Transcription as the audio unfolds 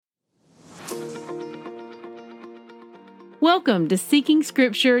Welcome to Seeking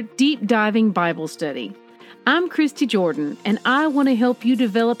Scripture Deep Diving Bible Study. I'm Christy Jordan, and I want to help you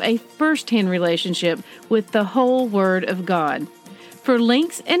develop a first-hand relationship with the whole Word of God. For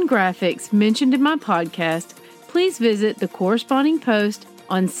links and graphics mentioned in my podcast, please visit the corresponding post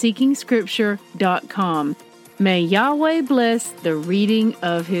on seekingscripture.com. May Yahweh bless the reading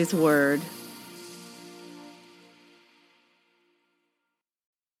of His Word.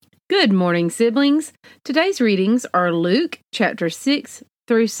 Good morning, siblings. Today's readings are Luke chapter 6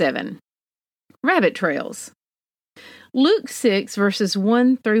 through 7. Rabbit trails. Luke 6 verses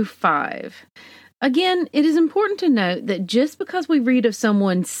 1 through 5. Again, it is important to note that just because we read of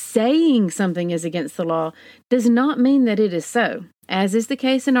someone saying something is against the law does not mean that it is so, as is the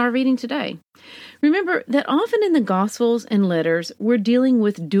case in our reading today. Remember that often in the Gospels and letters, we're dealing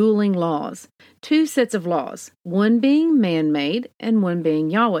with dueling laws, two sets of laws, one being man-made and one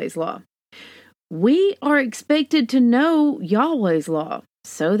being Yahweh's law. We are expected to know Yahweh's law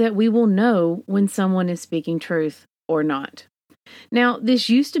so that we will know when someone is speaking truth or not. Now, this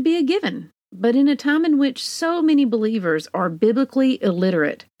used to be a given. But in a time in which so many believers are biblically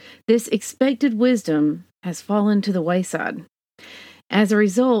illiterate, this expected wisdom has fallen to the wayside. As a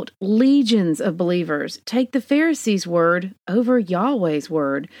result, legions of believers take the Pharisees' word over Yahweh's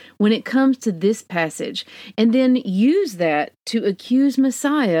word when it comes to this passage, and then use that to accuse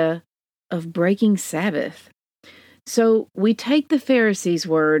Messiah of breaking Sabbath. So we take the Pharisees'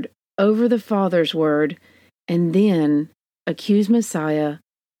 word over the Father's word, and then accuse Messiah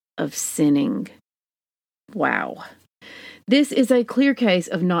of sinning. Wow. This is a clear case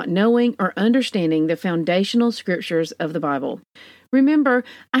of not knowing or understanding the foundational scriptures of the Bible. Remember,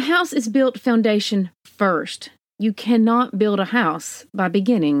 a house is built foundation first. You cannot build a house by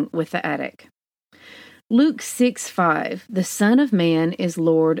beginning with the attic. Luke 6:5, the Son of Man is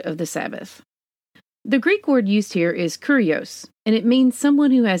Lord of the Sabbath. The Greek word used here is kurios, and it means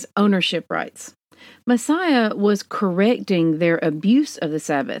someone who has ownership rights. Messiah was correcting their abuse of the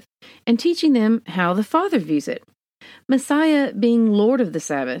Sabbath and teaching them how the Father views it. Messiah, being Lord of the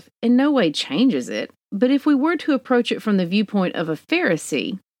Sabbath, in no way changes it, but if we were to approach it from the viewpoint of a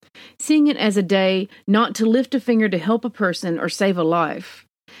Pharisee, seeing it as a day not to lift a finger to help a person or save a life,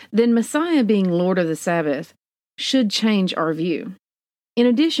 then Messiah, being Lord of the Sabbath, should change our view. In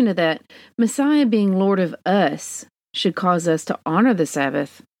addition to that, Messiah, being Lord of us, should cause us to honor the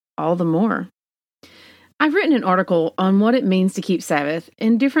Sabbath all the more. I've written an article on what it means to keep Sabbath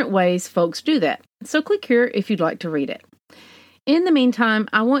and different ways folks do that, so click here if you'd like to read it. In the meantime,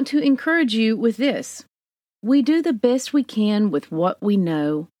 I want to encourage you with this. We do the best we can with what we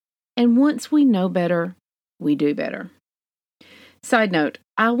know, and once we know better, we do better. Side note,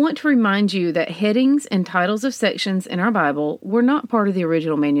 I want to remind you that headings and titles of sections in our Bible were not part of the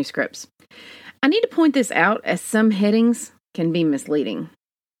original manuscripts. I need to point this out as some headings can be misleading.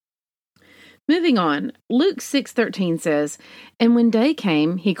 Moving on, Luke 6:13 says, "And when day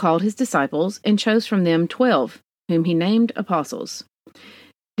came, he called his disciples and chose from them 12, whom he named apostles."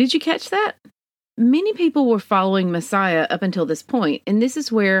 Did you catch that? Many people were following Messiah up until this point, and this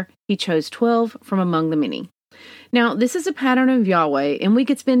is where he chose 12 from among the many. Now, this is a pattern of Yahweh, and we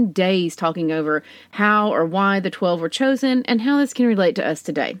could spend days talking over how or why the 12 were chosen and how this can relate to us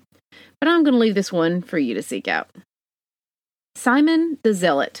today. But I'm going to leave this one for you to seek out. Simon the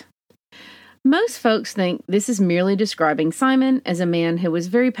Zealot. Most folks think this is merely describing Simon as a man who was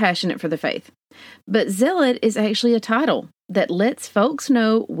very passionate for the faith. But zealot is actually a title that lets folks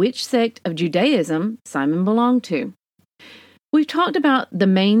know which sect of Judaism Simon belonged to. We've talked about the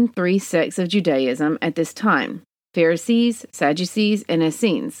main three sects of Judaism at this time: Pharisees, Sadducees, and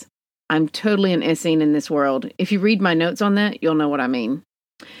Essenes. I'm totally an Essene in this world. If you read my notes on that, you'll know what I mean.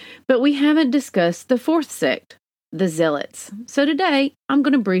 But we haven't discussed the fourth sect, the Zealots. So today, I'm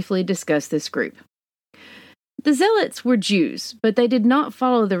going to briefly discuss this group. The Zealots were Jews, but they did not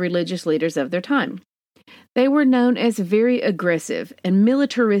follow the religious leaders of their time. They were known as very aggressive and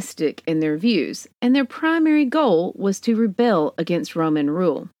militaristic in their views, and their primary goal was to rebel against Roman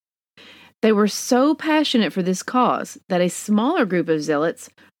rule. They were so passionate for this cause that a smaller group of Zealots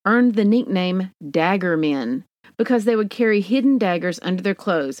earned the nickname Dagger Men, because they would carry hidden daggers under their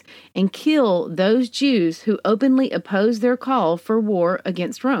clothes and kill those Jews who openly opposed their call for war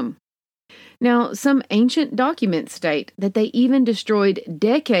against Rome. Now, some ancient documents state that they even destroyed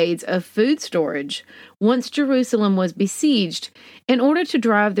decades of food storage once Jerusalem was besieged in order to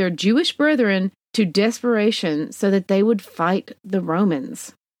drive their Jewish brethren to desperation so that they would fight the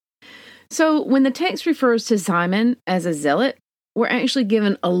Romans. So when the text refers to Simon as a zealot, we're actually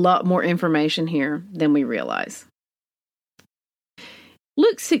given a lot more information here than we realize.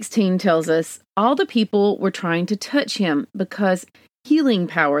 Luke 16 tells us all the people were trying to touch him because healing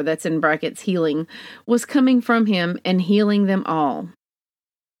power, that's in brackets healing, was coming from him and healing them all.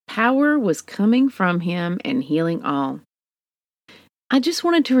 Power was coming from him and healing all. I just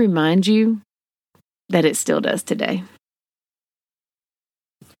wanted to remind you that it still does today.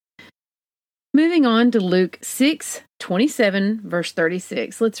 Moving on to Luke 6:27, verse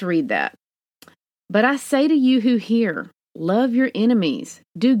 36. Let's read that. But I say to you who hear, love your enemies,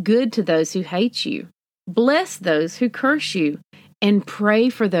 do good to those who hate you, bless those who curse you, and pray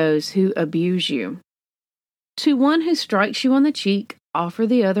for those who abuse you. To one who strikes you on the cheek, offer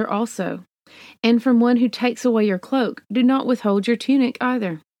the other also. And from one who takes away your cloak, do not withhold your tunic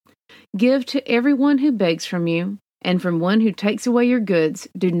either. Give to everyone who begs from you, and from one who takes away your goods,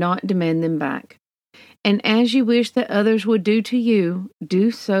 do not demand them back. And as you wish that others would do to you,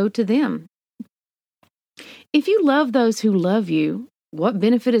 do so to them. If you love those who love you, what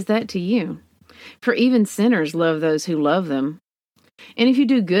benefit is that to you? For even sinners love those who love them. And if you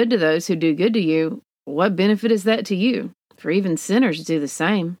do good to those who do good to you, what benefit is that to you? For even sinners do the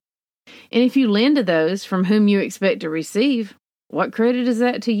same. And if you lend to those from whom you expect to receive, what credit is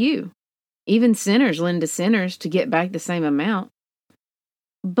that to you? Even sinners lend to sinners to get back the same amount.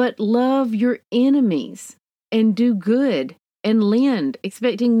 But love your enemies and do good and lend,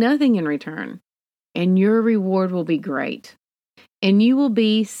 expecting nothing in return. And your reward will be great. And you will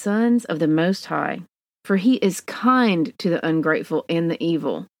be sons of the Most High, for He is kind to the ungrateful and the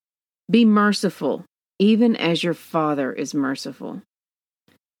evil. Be merciful, even as your Father is merciful.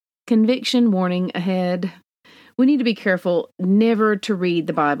 Conviction warning ahead. We need to be careful never to read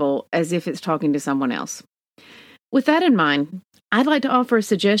the Bible as if it's talking to someone else. With that in mind, I'd like to offer a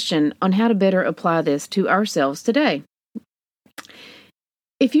suggestion on how to better apply this to ourselves today.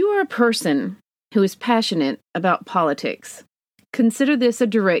 If you are a person who is passionate about politics, consider this a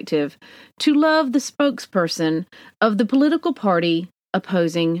directive to love the spokesperson of the political party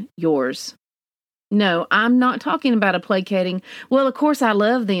opposing yours. No, I'm not talking about a placating, well, of course I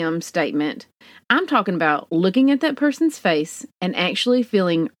love them statement. I'm talking about looking at that person's face and actually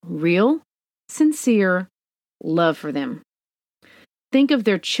feeling real, sincere love for them. Think of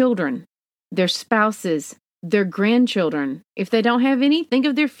their children, their spouses, their grandchildren. If they don't have any, think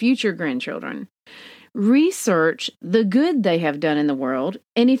of their future grandchildren. Research the good they have done in the world,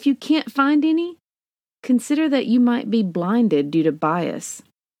 and if you can't find any, consider that you might be blinded due to bias,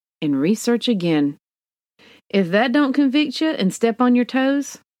 and research again. If that don't convict you and step on your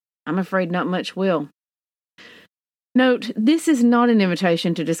toes, I'm afraid not much will. Note, this is not an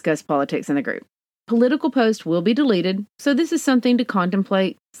invitation to discuss politics in the group. Political posts will be deleted, so this is something to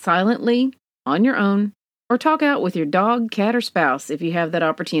contemplate silently, on your own, or talk out with your dog, cat, or spouse if you have that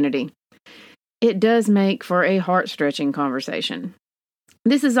opportunity. It does make for a heart-stretching conversation.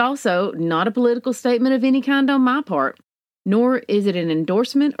 This is also not a political statement of any kind on my part, nor is it an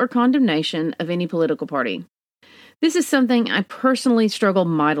endorsement or condemnation of any political party. This is something I personally struggle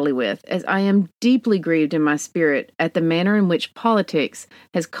mightily with, as I am deeply grieved in my spirit at the manner in which politics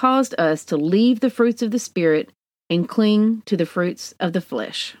has caused us to leave the fruits of the Spirit and cling to the fruits of the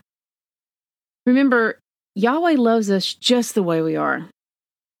flesh. Remember, Yahweh loves us just the way we are,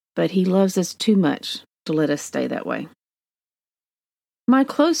 but He loves us too much to let us stay that way. My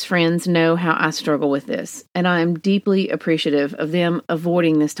close friends know how I struggle with this, and I am deeply appreciative of them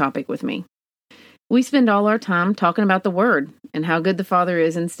avoiding this topic with me. We spend all our time talking about the Word and how good the Father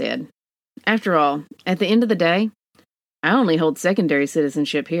is instead. After all, at the end of the day, I only hold secondary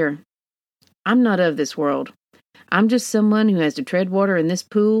citizenship here. I'm not of this world. I'm just someone who has to tread water in this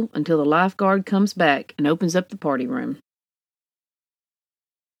pool until the lifeguard comes back and opens up the party room.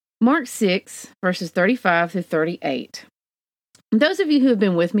 Mark 6, verses 35 through 38. Those of you who have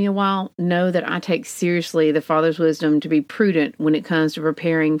been with me a while know that I take seriously the Father's wisdom to be prudent when it comes to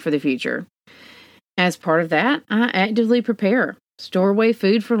preparing for the future. As part of that, I actively prepare, store away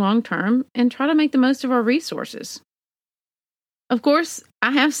food for long term, and try to make the most of our resources. Of course,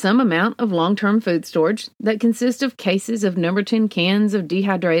 I have some amount of long-term food storage that consists of cases of number 10 cans of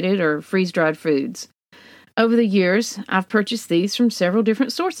dehydrated or freeze-dried foods. Over the years, I've purchased these from several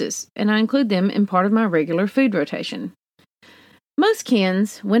different sources, and I include them in part of my regular food rotation. Most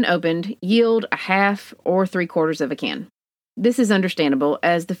cans, when opened, yield a half or 3/4 of a can. This is understandable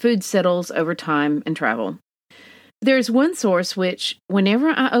as the food settles over time and travel. There is one source which, whenever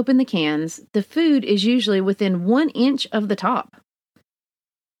I open the cans, the food is usually within 1 inch of the top.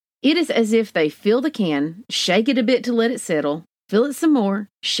 It is as if they fill the can, shake it a bit to let it settle, fill it some more,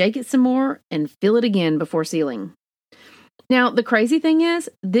 shake it some more, and fill it again before sealing. Now, the crazy thing is,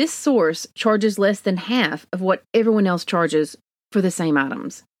 this source charges less than half of what everyone else charges for the same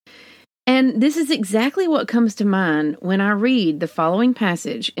items. And this is exactly what comes to mind when I read the following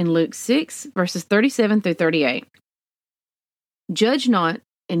passage in Luke 6, verses 37 through 38. Judge not,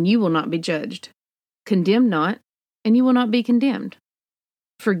 and you will not be judged. Condemn not, and you will not be condemned.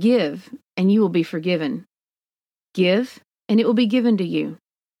 Forgive, and you will be forgiven. Give, and it will be given to you.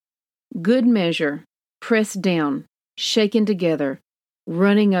 Good measure, pressed down, shaken together,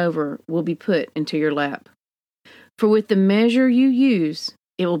 running over, will be put into your lap. For with the measure you use,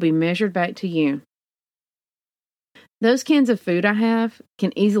 it will be measured back to you. Those cans of food I have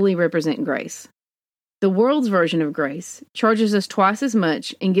can easily represent grace. The world's version of grace charges us twice as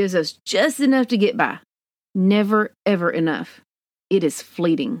much and gives us just enough to get by. Never, ever enough. It is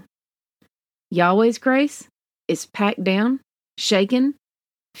fleeting. Yahweh's grace is packed down, shaken,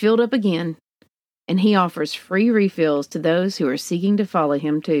 filled up again, and He offers free refills to those who are seeking to follow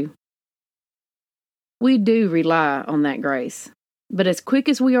Him too. We do rely on that grace. But as quick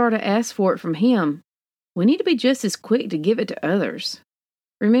as we are to ask for it from Him, we need to be just as quick to give it to others.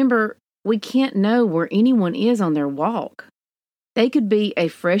 Remember, we can't know where anyone is on their walk. They could be a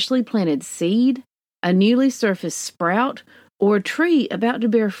freshly planted seed, a newly surfaced sprout, or a tree about to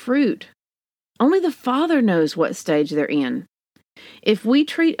bear fruit. Only the Father knows what stage they're in. If we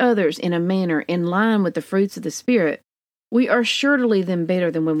treat others in a manner in line with the fruits of the Spirit, we are sure to leave them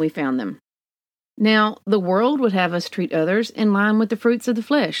better than when we found them. Now, the world would have us treat others in line with the fruits of the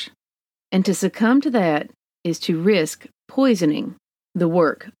flesh, and to succumb to that is to risk poisoning the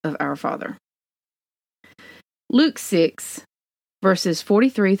work of our Father. Luke 6, verses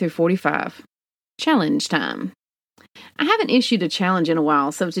 43 through 45. Challenge time. I haven't issued a challenge in a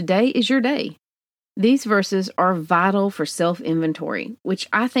while, so today is your day. These verses are vital for self-inventory, which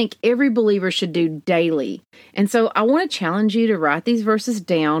I think every believer should do daily. And so I want to challenge you to write these verses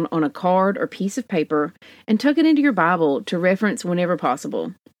down on a card or piece of paper and tuck it into your Bible to reference whenever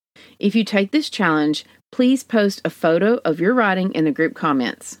possible. If you take this challenge, please post a photo of your writing in the group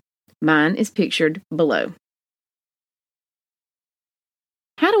comments. Mine is pictured below.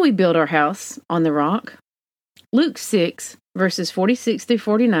 How do we build our house on the rock? Luke 6, verses 46 through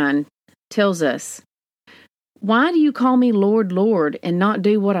 49 tells us, "Why do you call me Lord, Lord, and not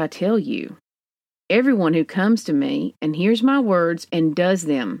do what I tell you? Everyone who comes to me and hears my words and does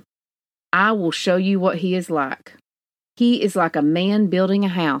them, I will show you what he is like. He is like a man building a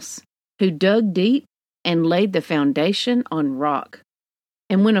house, who dug deep and laid the foundation on rock.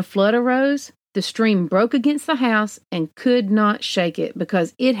 And when a flood arose, the stream broke against the house and could not shake it,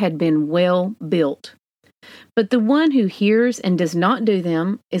 because it had been well built. But the one who hears and does not do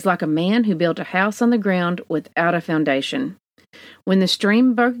them is like a man who built a house on the ground without a foundation. When the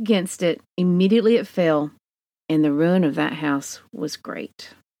stream broke against it, immediately it fell, and the ruin of that house was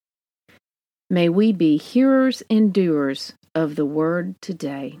great." May we be hearers and doers of the word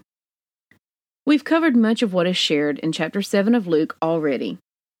today. We've covered much of what is shared in chapter 7 of Luke already,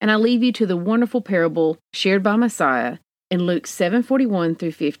 and I leave you to the wonderful parable shared by Messiah in Luke 7:41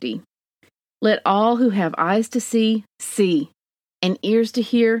 through 50. Let all who have eyes to see, see, and ears to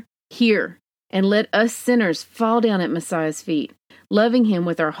hear, hear, and let us sinners fall down at Messiah's feet, loving Him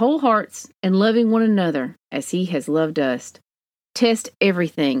with our whole hearts and loving one another as He has loved us. Test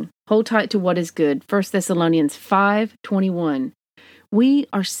everything. Hold tight to what is good. 1 Thessalonians 5:21. We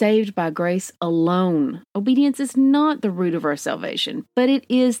are saved by grace alone. Obedience is not the root of our salvation, but it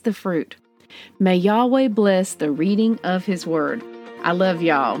is the fruit. May Yahweh bless the reading of His word. I love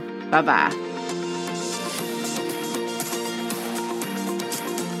y'all. Bye-bye.